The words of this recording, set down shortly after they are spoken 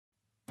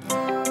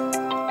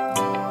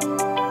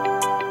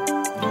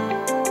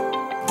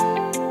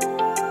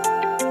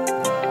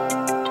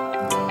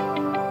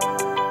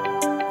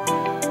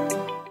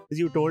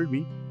You told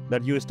me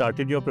that you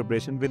started your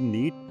preparation with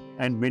NEET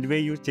and midway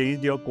you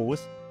changed your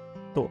course.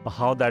 So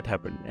how that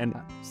happened and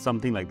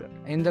something like that?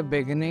 In the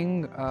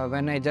beginning,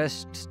 when I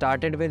just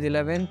started with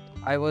 11th,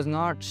 I was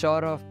not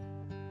sure of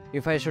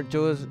if I should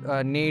choose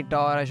NEET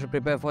or I should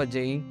prepare for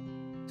JEE.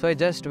 So I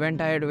just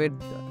went ahead with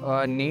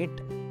NEET.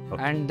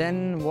 Okay. And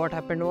then what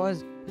happened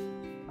was,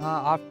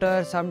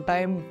 after some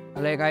time,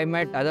 like I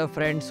met other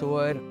friends who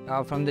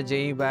were from the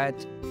JEE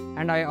batch,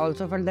 and I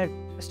also felt that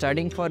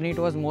studying for NEET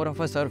was more of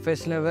a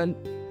surface level.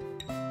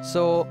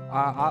 So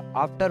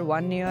after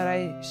 1 year,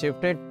 I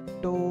shifted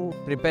to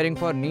preparing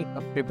for NEET,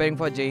 preparing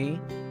for JEE.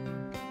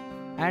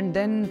 And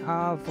then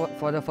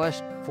for the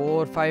first 4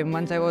 or 5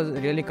 months, I was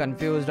really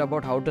confused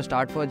about how to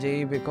start for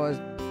JEE, because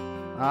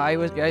I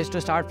used to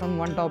start from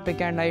one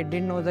topic and I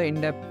didn't know the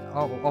in-depth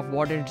of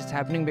what is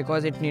happening,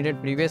 because it needed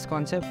previous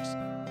concepts.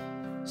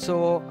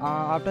 So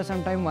after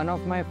some time, one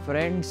of my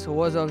friends who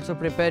was also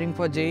preparing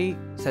for JEE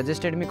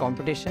suggested me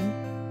competition.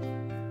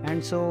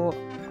 And so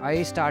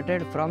I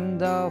started from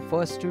the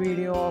first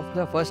video of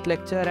the first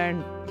lecture,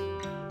 and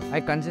I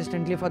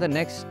consistently for the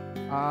next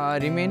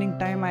remaining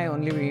time I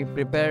only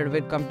prepared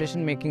with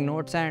competition, making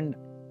notes, and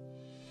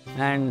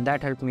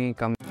that helped me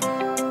come.